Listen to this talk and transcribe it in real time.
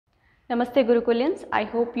Namaste Gurukulians, I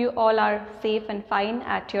hope you all are safe and fine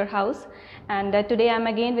at your house, and today I am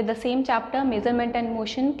again with the same chapter, Measurement and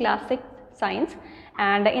Motion, Classic Science.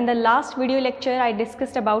 And in the last video lecture I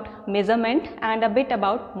discussed about measurement and a bit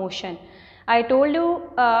about motion. I told you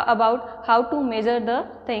about how to measure the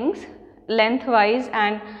things lengthwise,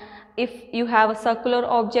 and if you have a circular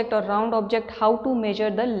object or round object, how to measure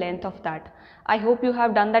the length of that. I hope you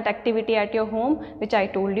have done that activity at your home, which I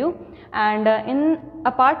told you. And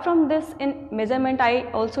apart from this, in measurement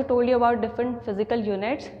I also told you about different physical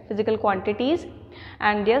units, physical quantities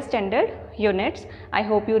and their standard units. I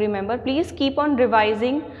hope you remember. Please keep on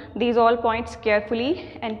revising these all points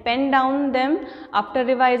carefully and pen down them after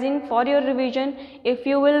revising for your revision. If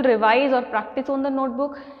you will revise or practice on the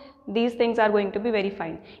notebook, these things are going to be very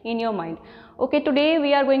fine in your mind. Okay, today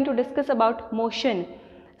we are going to discuss about motion.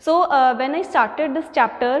 So when I started this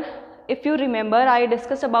chapter, if you remember, I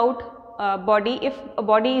discussed about body. If a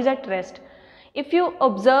body is at rest, if you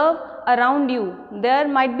observe around you, there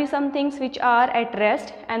might be some things which are at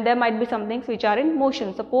rest and there might be some things which are in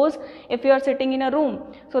motion. Suppose if you are sitting in a room,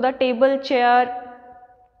 so the table, chair,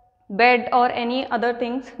 bed or any other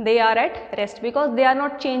things, they are at rest because they are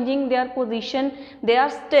not changing their position, they are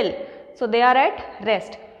still, so they are at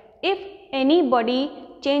rest. If any body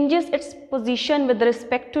changes its position with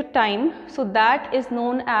respect to time, so that is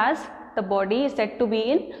known as the body is said to be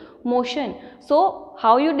in motion. So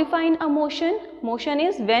how you define a motion? Motion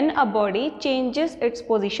is when a body changes its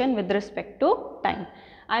position with respect to time.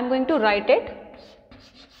 I am going to write it.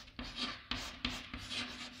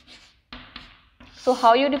 So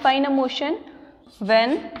how you define a motion?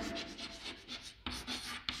 When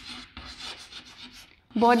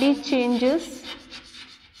body changes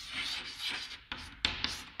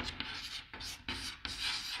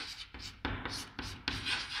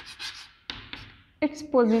its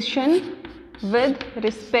position with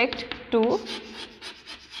respect to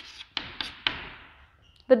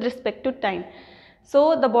time.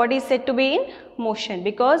 So the body is said to be in motion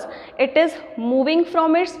because it is moving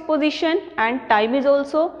from its position and time is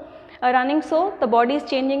also running, so the body is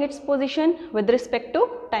changing its position with respect to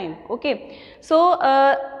time. Okay, so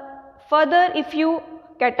further, if you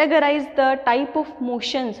categorize the type of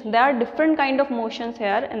motions, there are different kind of motions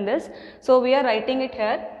here in this, so we are writing it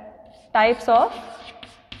here. Types of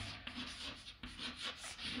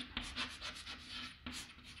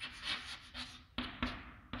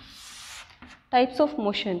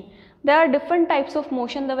motion. There are different types of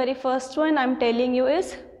motion. The very first one I am telling you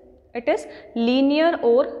is, it is linear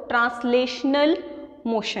or translational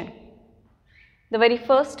motion. The very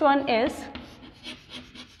first one is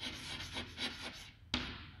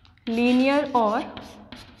linear or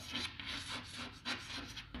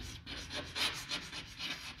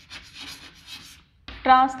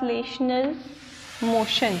translational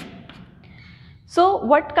motion. So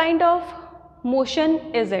what kind of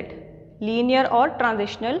motion is it? Linear or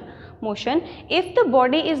translational motion. If the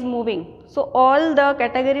body is moving, so all the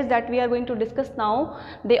categories that we are going to discuss now,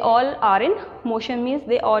 they all are in motion, means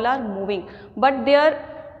they all are moving, but their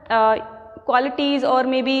qualities or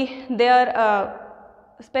maybe their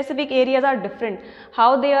specific areas are different.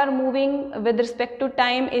 How they are moving with respect to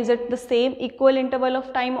time, is it the same equal interval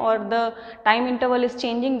of time or the time interval is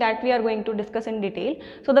changing, that we are going to discuss in detail.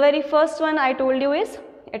 So the very first one I told you is,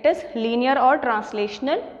 it is linear or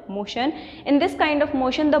translational motion. In this kind of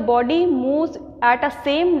motion, the body moves at a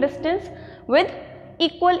same distance with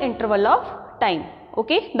equal interval of time.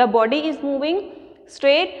 Okay, the body is moving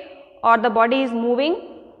straight or the body is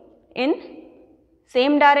moving in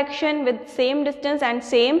same direction with same distance and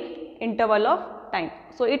same interval of time.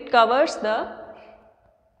 So it covers the,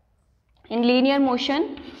 in linear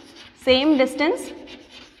motion, same distance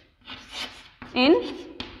in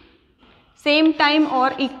same time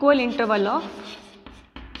or equal interval of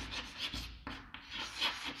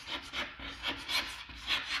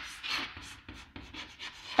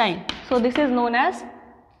time. So this is known as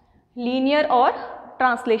linear or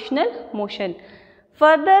translational motion.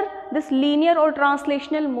 Further, this linear or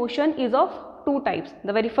translational motion is of two types.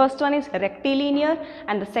 The very first one is rectilinear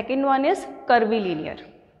and the second one is curvilinear.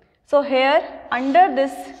 So here under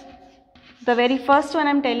this, the very first one I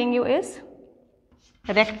am telling you is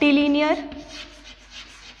rectilinear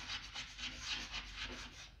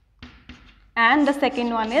and the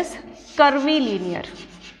second one is curvilinear.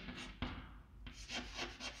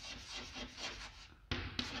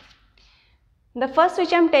 The first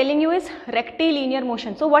which I am telling you is rectilinear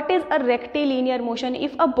motion. So what is a rectilinear motion?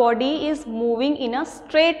 If a body is moving in a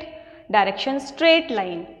straight direction, straight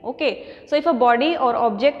line. Okay, so if a body or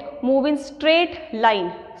object move in straight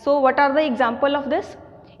line, so what are the example of this?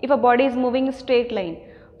 If a body is moving in straight line,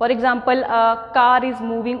 For example, a car is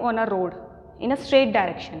moving on a road in a straight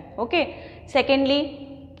direction. Okay.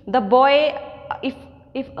 Secondly, the boy, if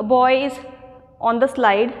a boy is on the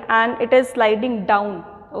slide and it is sliding down,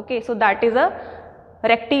 okay, so that is a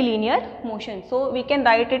rectilinear motion. So we can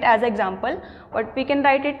write it as example. But we can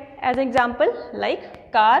write it as example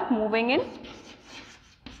like car moving in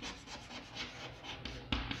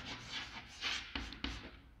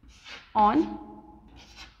on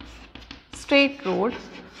straight road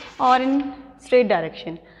or in straight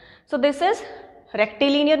direction. So this is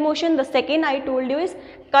rectilinear motion. The second I told you is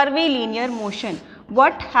curvilinear motion.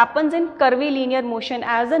 What happens in curvilinear motion,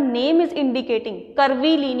 as the name is indicating,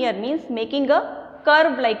 curvilinear means making a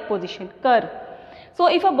curve like position, curve. So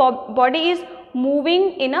if a body is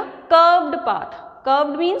moving in a curved path,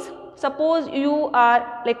 curved means suppose you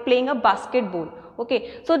are like playing a basketball.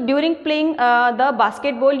 Okay, so during playing the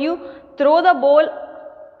basketball, you throw the ball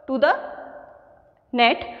to the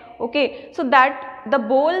net. Okay, so that the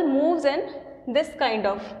ball moves in this kind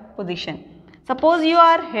of position. Suppose you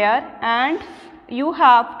are here and you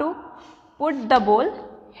have to put the ball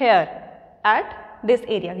here at this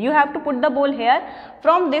area. You have to put the ball here.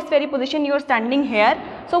 From this very position you are standing here.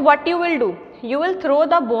 So what you will do? You will throw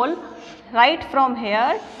the ball right from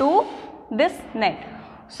here to this net.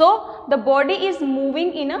 So the body is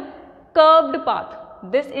moving in a curved path.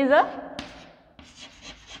 This is a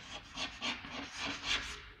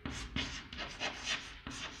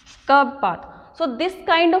curved path. So this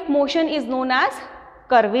kind of motion is known as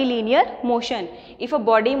curvilinear motion. If a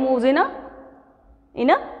body moves in a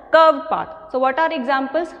curved path. So what are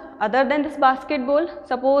examples other than this basketball?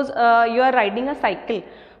 Suppose you are riding a cycle.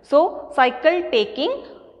 So cycle taking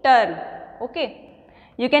turn. Okay.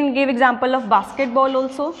 You can give example of basketball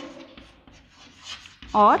also,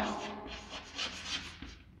 or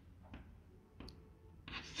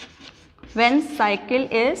when cycle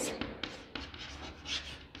is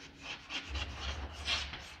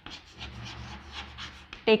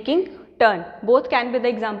taking turn. Both can be the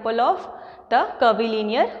example of the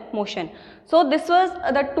curvilinear motion. So this was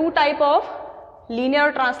the two type of linear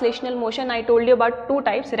or translational motion. I told you about two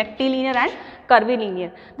types, rectilinear and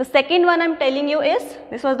curvilinear. The second one I am telling you is,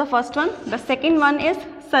 this was the first one, the second one is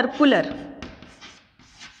circular.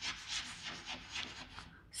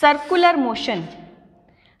 Circular motion.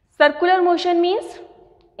 Circular motion means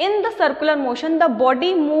in the circular motion the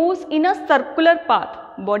body moves in a circular path.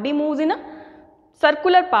 Body moves in a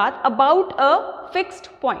circular path about a fixed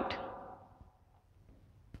point.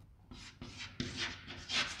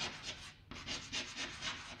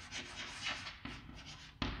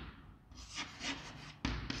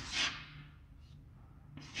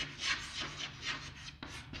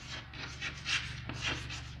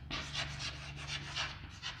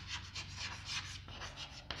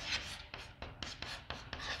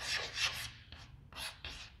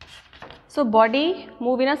 So body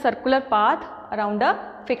move in a circular path around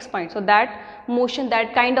a fixed point. So that motion,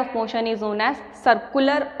 that kind of motion is known as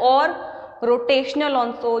circular or rotational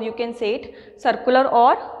also, you can say it, circular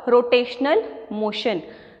or rotational motion.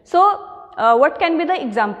 So what can be the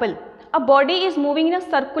example? A body is moving in a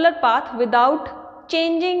circular path without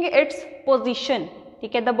changing its position.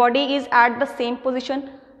 Okay, the body is at the same position.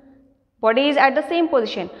 Body is at the same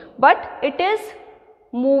position, but it is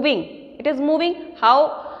moving. It is moving.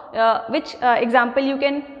 How? Which example you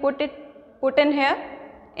can put in here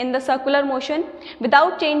in the circular motion?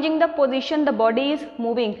 Without changing the position, the body is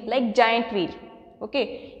moving like giant wheel.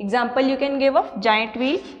 Okay, example you can give of giant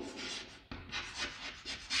wheel.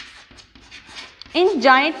 In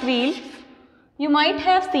giant wheel, you might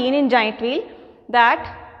have seen in giant wheel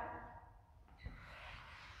that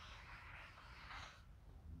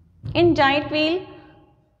in giant wheel,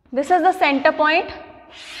 this is the center point.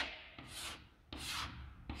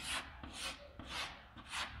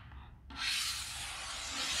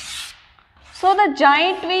 So the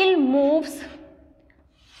giant wheel moves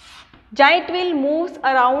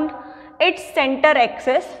around its center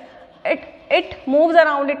axis. It moves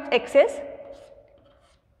around its axis.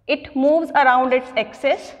 It moves around its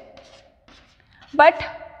axis. But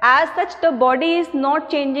as such, the body is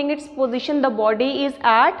not changing its position. The body is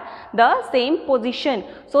at the same position.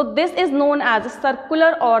 So this is known as a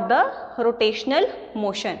circular or the rotational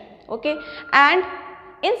motion. Okay, and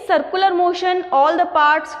in circular motion, all the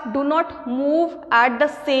parts do not move at the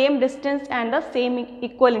same distance and the same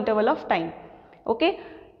equal interval of time. Okay,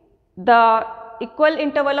 the equal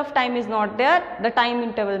interval of time is not there. The time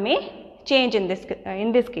interval may change in this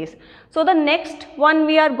case. So the next one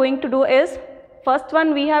we are going to do is, first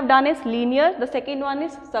one we have done is linear. The second one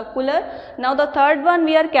is circular. Now the third one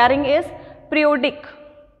we are carrying is periodic.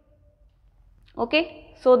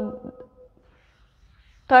 Okay, So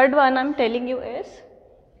third one I am telling you is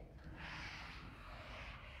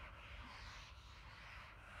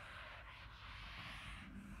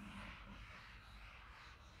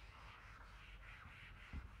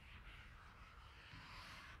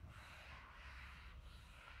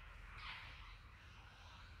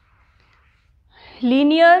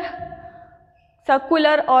linear,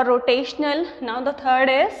 circular or rotational. Now the third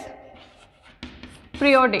is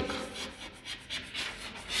periodic.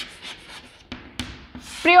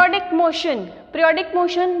 Periodic motion. Periodic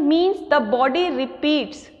motion means the body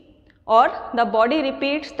repeats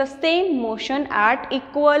the same motion at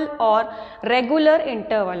equal or regular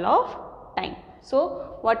interval of time.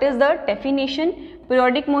 So what is the definition?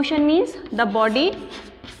 Periodic motion means the body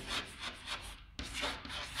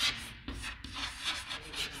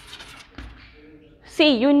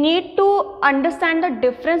See, you need to understand the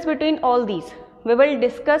difference between all these. We will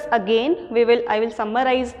discuss again, I will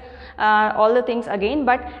summarize all the things again,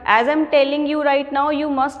 but as I am telling you right now, you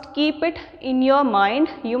must keep it in your mind,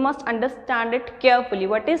 you must understand it carefully.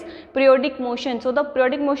 What is periodic motion? So the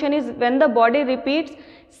periodic motion is when the body repeats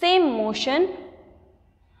same motion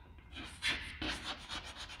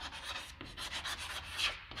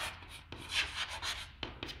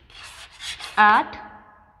at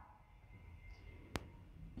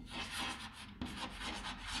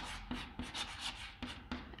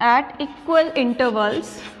equal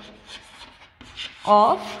intervals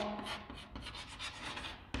of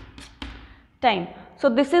time. So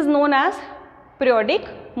this is known as periodic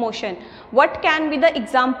motion. What can be the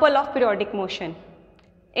example of periodic motion?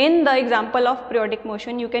 In the example of periodic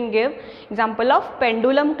motion, you can give example of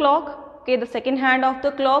pendulum clock, okay, the second hand of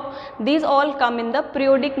the clock. These all come in the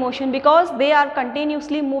periodic motion because they are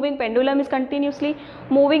continuously moving. Pendulum is continuously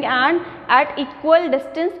moving and at equal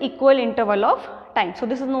distance, equal interval of time. So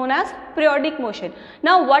this is known as periodic motion.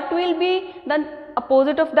 Now what will be the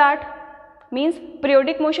opposite of that? Means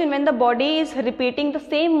periodic motion when the body is repeating the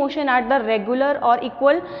same motion at the regular or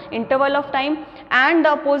equal interval of time, and the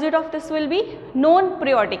opposite of this will be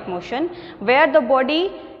non-periodic motion where the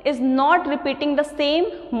body is not repeating the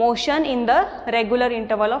same motion in the regular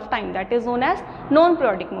interval of time. That is known as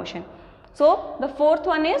non-periodic motion. So the fourth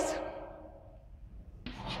one is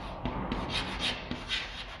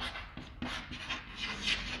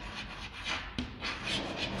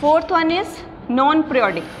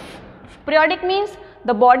non-periodic. Periodic means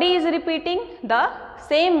the body is repeating the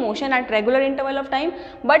same motion at regular interval of time,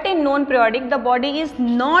 but in non-periodic the body is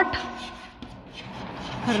not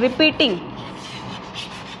repeating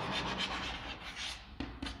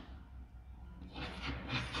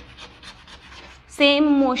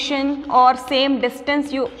same motion or same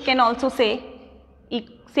distance. You can also say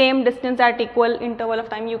same distance at equal interval of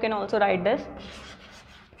time. You can also write this.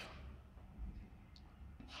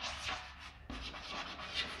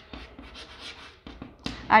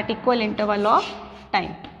 At equal interval of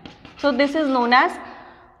time. So this is known as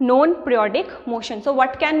non-periodic motion. So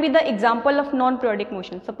what can be the example of non-periodic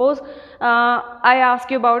motion? Suppose I ask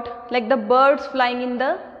you about like the birds flying in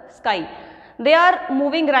the sky. They are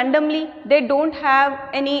moving randomly. They don't have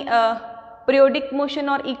any periodic motion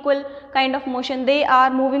or equal kind of motion. They are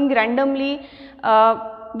moving randomly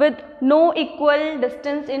with no equal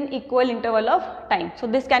distance in equal interval of time. So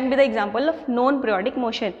this can be the example of non-periodic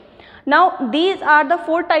motion. Now these are the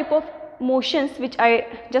four type of motions which I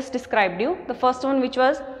just described you. The first one which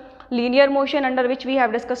was linear motion, under which we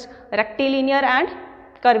have discussed rectilinear and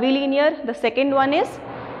curvilinear. The second one is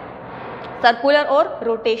circular or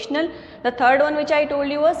rotational. The third one which I told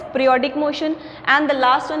you was periodic motion, and the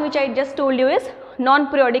last one which I just told you is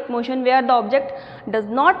non-periodic motion, where the object does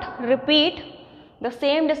not repeat the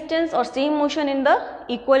same distance or same motion in the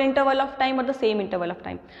equal interval of time or the same interval of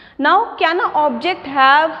time. Now can an object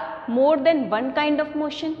have more than one kind of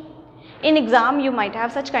motion? In exam you might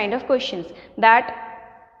have such kind of questions that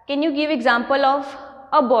can you give example of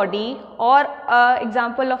a body or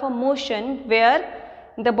example of a motion where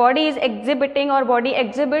the body is exhibiting or body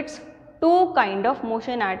exhibits two kind of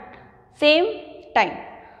motion at same time.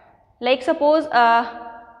 Like suppose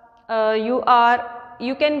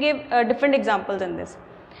you can give different examples in this.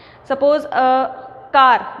 Suppose a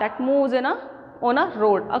car that moves on a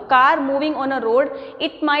road. A car moving on a road,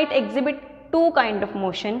 it might exhibit two kind of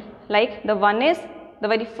motion. Like the one is the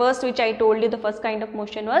very first which I told you, the first kind of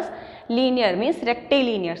motion was linear, means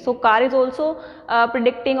rectilinear. So car is also car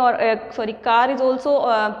is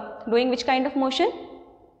also doing which kind of motion?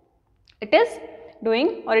 It is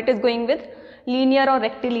doing or it is going with linear or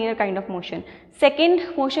rectilinear kind of motion.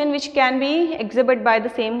 Second motion which can be exhibited by the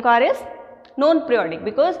same car is non-periodic,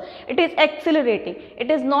 because it is accelerating.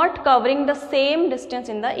 It is not covering the same distance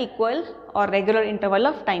in the equal or regular interval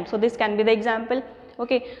of time. So this can be the example.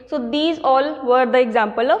 Okay, so these all were the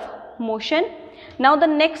example of motion. Now the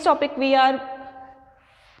next topic we are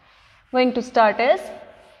going to start is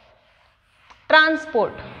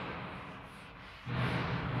transport.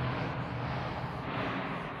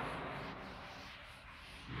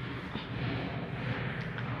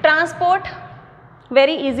 Transport,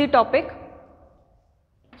 very easy topic.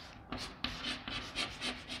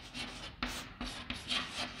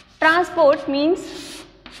 Transport means,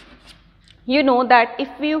 you know that if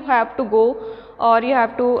you have to go or you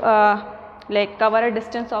have to like cover a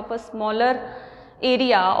distance of a smaller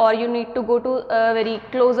area, or you need to go to a very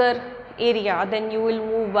closer area, then you will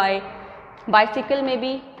move by bicycle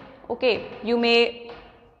maybe. Okay, you may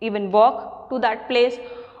even walk to that place,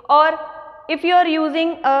 or if you are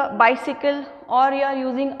using a bicycle, or you are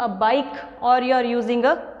using a bike, or you are using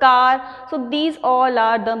a car. So these all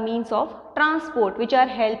are the means of transport which are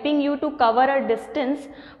helping you to cover a distance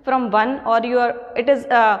from one, or it is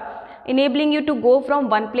enabling you to go from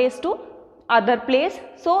one place to other place.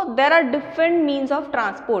 So there are different means of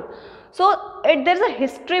transport. So there is a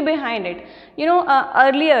history behind it. You know,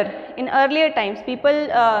 in earlier times, people,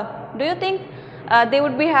 do you think they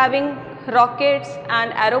would be having rockets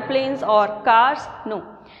and aeroplanes or cars? No,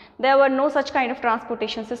 there were no such kind of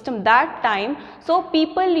transportation system that time. So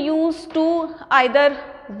people used to either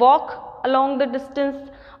walk along the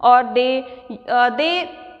distance, or they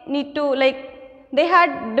need to, like, they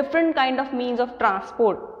had different kind of means of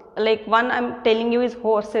transport. Like one I am telling you is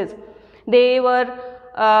horses. They were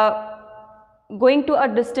going to a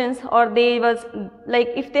distance, or they was like,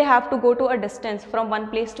 if they have to go to a distance from one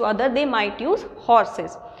place to other, they might use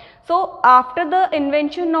horses. So after the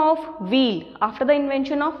invention of wheel,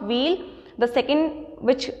 the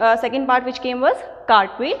second part which came was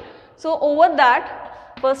cartwheel. So over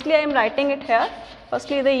that, firstly I am writing it here.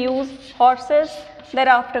 Firstly they used horses,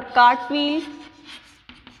 thereafter cartwheel,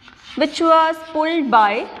 which was pulled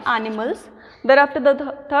by animals. Thereafter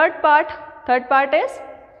the third part is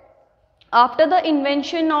after the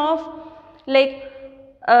invention of, like,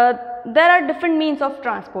 there are different means of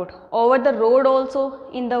transport, over the road also,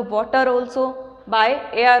 in the water also, by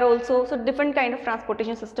air also. So different kind of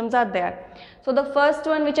transportation systems are there. So the first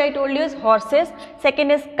one which I told you is horses,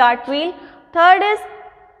 second is cartwheel, third is,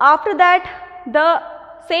 after that, the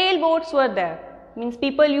sailboats were there. Means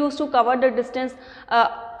people used to cover the distance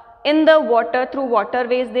in the water, through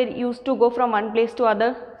waterways. They used to go from one place to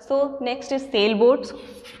other. So next is sailboats,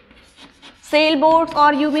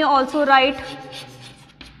 or you may also write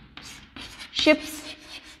ships.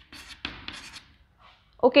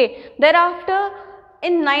 Okay, thereafter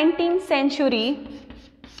in 19th century,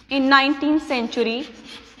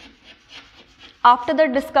 after the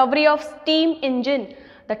discovery of steam engine,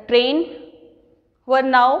 the train were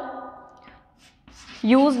now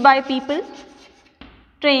used by people.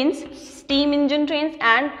 Trains, steam engine trains,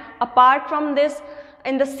 and apart from this,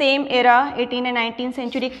 in the same era, 18th and 19th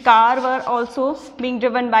century, car were also being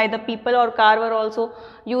driven by the people, or car were also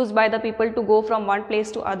used by the people to go from one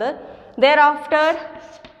place to other. Thereafter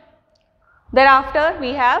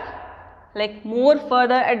we have, like, more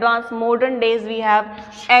further advanced modern days, we have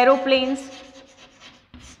aeroplanes,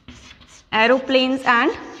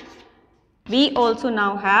 and we also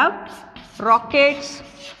now have rockets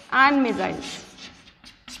and missiles.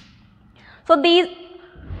 So these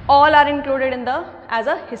all are included in as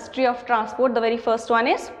a history of transport. The very first one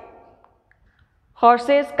is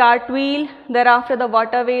horses, cartwheel, thereafter the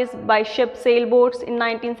waterways by ship, sailboats. In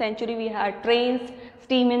 19th century we had trains,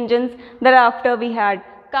 steam engines, thereafter we had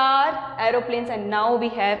car, aeroplanes, and now we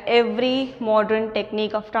have every modern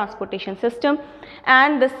technique of transportation system.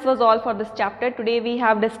 And this was all for this chapter. Today we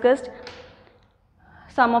have discussed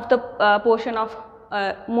some of the portion of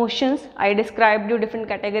motions. I described you different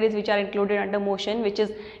categories which are included under motion, which is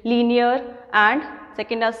linear, and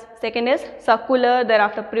second is circular,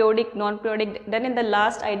 thereafter periodic, non-periodic. Then in the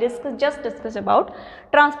last I just discussed about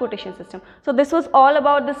transportation system. So this was all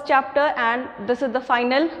about this chapter, and this is the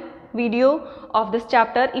final video of this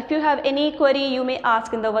chapter. If you have any query, you may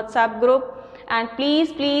ask in the WhatsApp group, and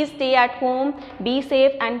please stay at home, be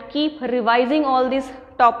safe, and keep revising all these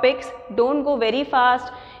topics. Don't go very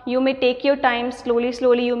fast. You may take your time,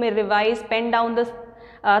 slowly you may revise, pen down the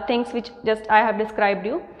things which just I have described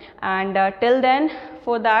you. And till then,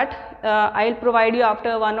 for that I will provide you,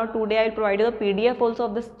 after 1 or 2 days, I will provide you the PDF also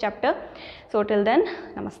of this chapter. So till then,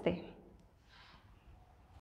 namaste.